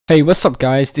Hey, what's up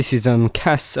guys, this is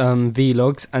Cass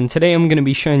Vlogs, and today I'm going to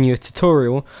be showing you a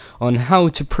tutorial on how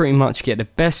to pretty much get the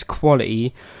best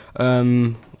quality with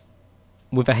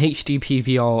a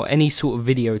HD-Pvr or any sort of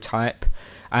video type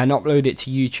and upload it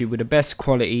to YouTube with the best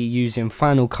quality using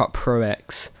Final Cut Pro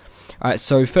X. Alright,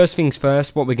 so first things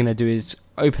first, what we're going to do is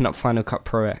open up Final Cut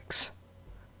Pro X.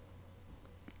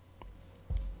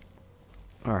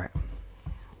 Alright.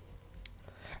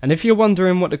 And if you're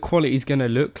wondering what the quality is going to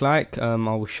look like, I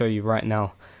will show you right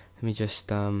now. Let me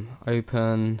just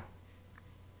open.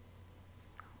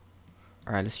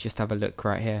 Alright, let's just have a look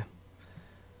right here.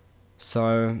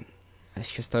 So,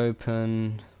 let's just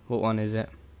open. What one is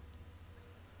it?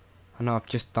 I know I've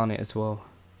just done it as well.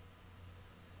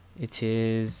 It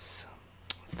is.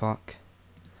 Fuck.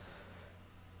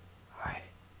 Alright.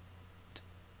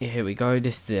 Yeah, here we go.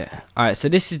 This is it. Alright, so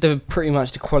this is pretty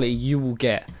much the quality you will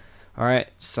get. Alright,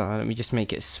 so let me just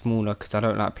make it smaller because I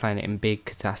don't like playing it in big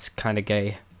because that's kind of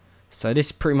gay. So this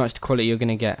is pretty much the quality you're going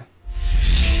to get.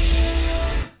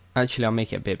 Actually, I'll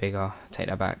make it a bit bigger. Take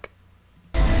that back.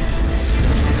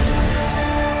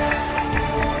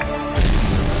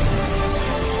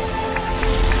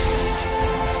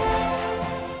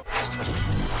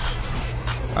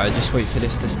 Alright, just wait for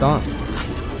this to start.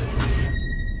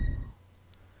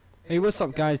 Hey, what's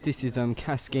up guys, this is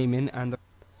Cass Gaming, and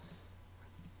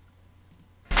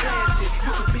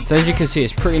so as you can see,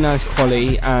 it's pretty nice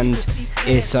quality and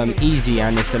it's easy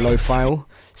and it's a low file.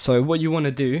 So what you want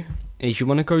to do is you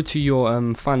want to go to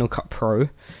your Final Cut Pro,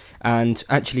 and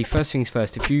actually first things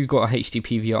first, if you got a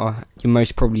HD-Pvr, you're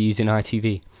most probably using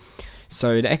ITV.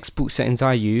 So the export settings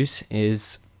I use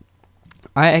is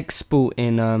I export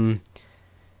in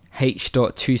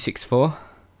H.264,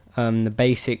 the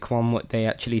basic one, what they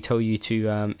actually tell you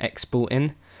to export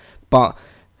in, but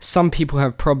some people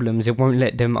have problems, it won't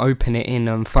let them open it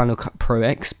in Final Cut Pro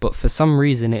X, but for some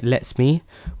reason it lets me,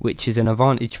 which is an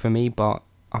advantage for me, but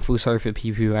I feel sorry for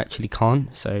people who actually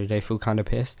can't, so they feel kind of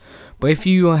pissed. But if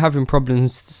you are having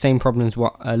problems, same problems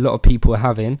what a lot of people are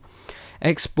having,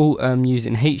 export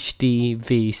using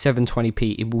HDV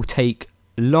 720p, it will take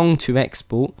long to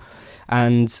export,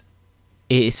 and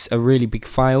it's a really big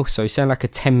file, so say like a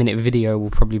 10-minute video will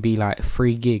probably be like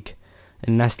 3 gig,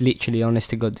 and that's literally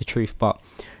honest to God the truth. But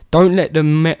don't let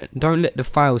the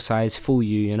file size fool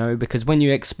you, you know, because when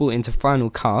you export into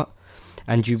Final Cut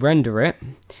and you render it,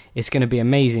 it's going to be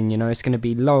amazing, you know. It's going to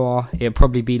be lower. It'll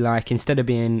probably be like, instead of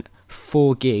being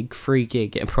 4 gig, 3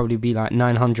 gig, it'll probably be like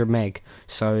 900 meg,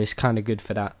 so it's kind of good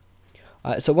for that.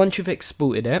 So once you've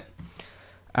exported it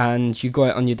and you got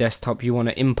it on your desktop, you want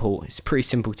to import. It's pretty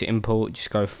simple to import.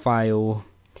 Just go File,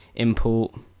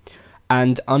 Import.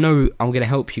 And I know I'm going to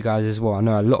help you guys as well. I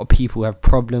know a lot of people have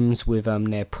problems with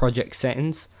their project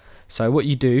settings. So what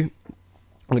you do,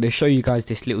 I'm going to show you guys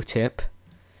this little tip,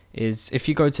 is if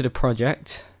you go to the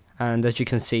project, and as you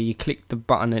can see, you click the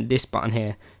button, and this button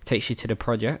here takes you to the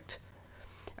project.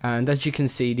 And as you can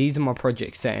see, these are my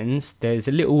project settings. There's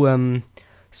a little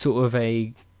sort of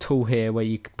a tool here where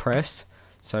you can press.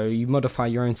 So you modify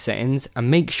your own settings,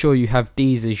 and make sure you have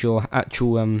these as your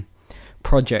actual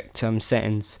project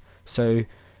settings. So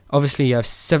obviously you have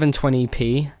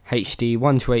 720p HD,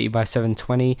 1280 by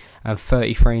 720 and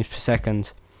 30 frames per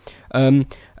second. A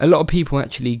lot of people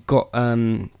actually got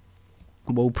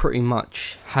well, pretty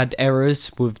much had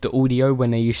errors with the audio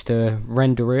when they used to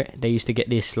render it. They used to get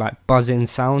this like buzzing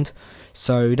sound,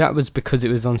 so that was because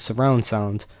it was on surround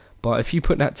sound. But if you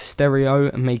put that to stereo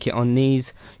and make it on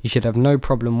these, you should have no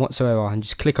problem whatsoever, and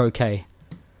just click OK.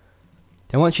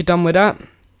 Then once you're done with that,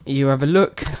 you have a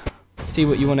look, see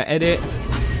what you want to edit.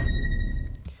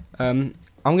 I'm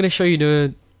going to show you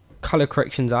the color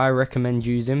corrections I recommend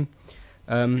using.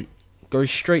 Go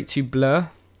straight to blur,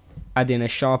 add in a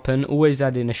sharpen. Always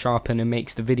add in a sharpen, it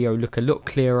makes the video look a lot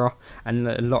clearer and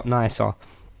a lot nicer.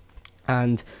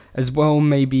 And as well,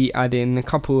 maybe add in a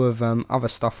couple of other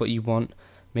stuff what you want.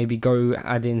 Maybe go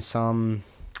add in some,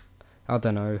 I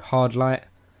don't know, hard light.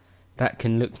 That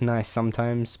can look nice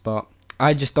sometimes, but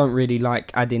I just don't really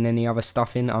like adding any other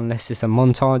stuff in unless it's a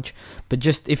montage. But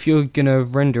just if you're gonna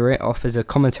render it off as a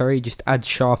commentary, just add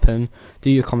sharpen, do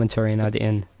your commentary and add it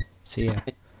in. So yeah,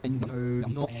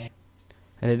 and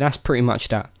that's pretty much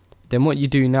that. Then what you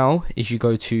do now is you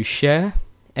go to share,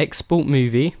 export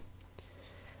movie,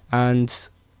 and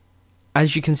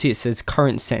as you can see it says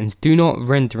current settings. Do not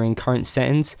render in current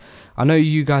settings. I know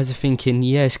you guys are thinking,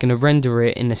 yeah, it's going to render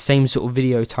it in the same sort of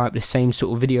video type, the same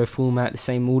sort of video format, the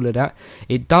same all of that.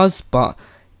 It does, but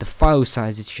the file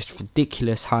size is just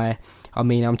ridiculous high. I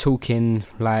mean, I'm talking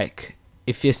like,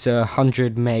 if it's a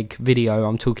 100 meg video,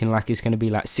 I'm talking like it's going to be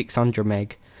like 600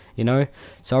 meg. you know.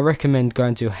 So I recommend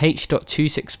going to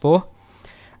H.264,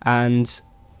 and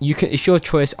you can, it's your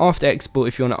choice after export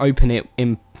if you want to open it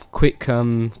in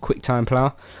QuickTime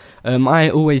Player. I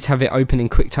always have it open in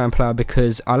QuickTime Player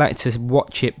because I like to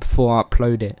watch it before I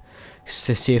upload it,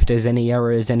 to see if there's any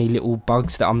errors, any little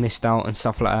bugs that I missed out and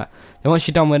stuff like that. Then once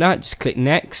you're done with that, just click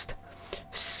next,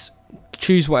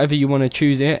 choose whatever you want to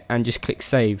choose it, and just click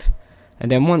save.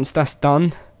 And then once that's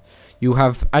done, you'll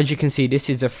have, as you can see, this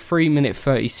is a 3 minute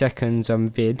 30 seconds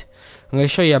vid. I'm going to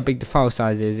show you how big the file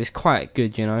size is. It's quite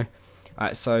good, you know.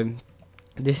 Alright, so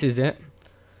this is it,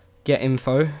 get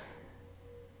info,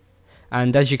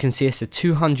 and as you can see, it's a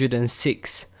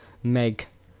 206 meg,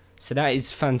 so that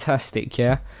is fantastic,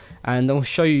 yeah. And I'll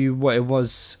show you what it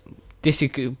was. This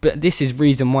is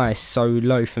reason why it's so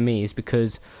low for me, is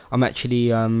because I'm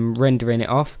actually rendering it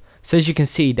off. So as you can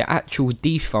see, the actual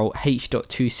default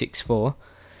H.264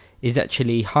 is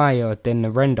actually higher than the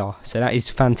render, so that is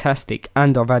fantastic.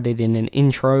 And I've added in an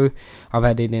intro, I've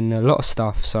added in a lot of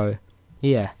stuff, so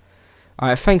yeah.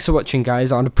 Alright, thanks for watching,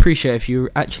 guys. I'd appreciate if you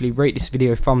actually rate this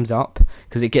video thumbs up,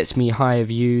 because it gets me higher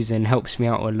views and helps me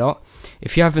out a lot.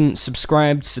 If you haven't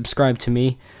subscribed, subscribe to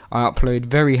me. I upload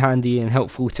very handy and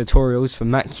helpful tutorials for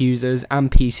Mac users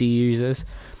and PC users.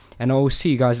 And I will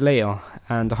see you guys later,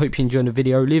 and I hope you enjoyed the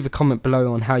video. Leave a comment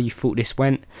below on how you thought this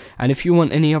went, and if you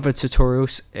want any other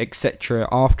tutorials, etc.,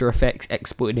 After Effects,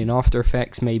 exported in After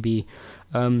Effects, maybe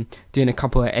doing a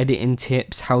couple of editing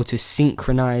tips, how to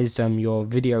synchronize your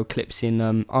video clips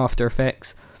in After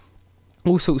Effects,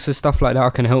 all sorts of stuff like that I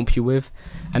can help you with.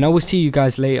 And I will see you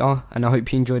guys later, and I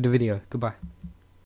hope you enjoyed the video. Goodbye.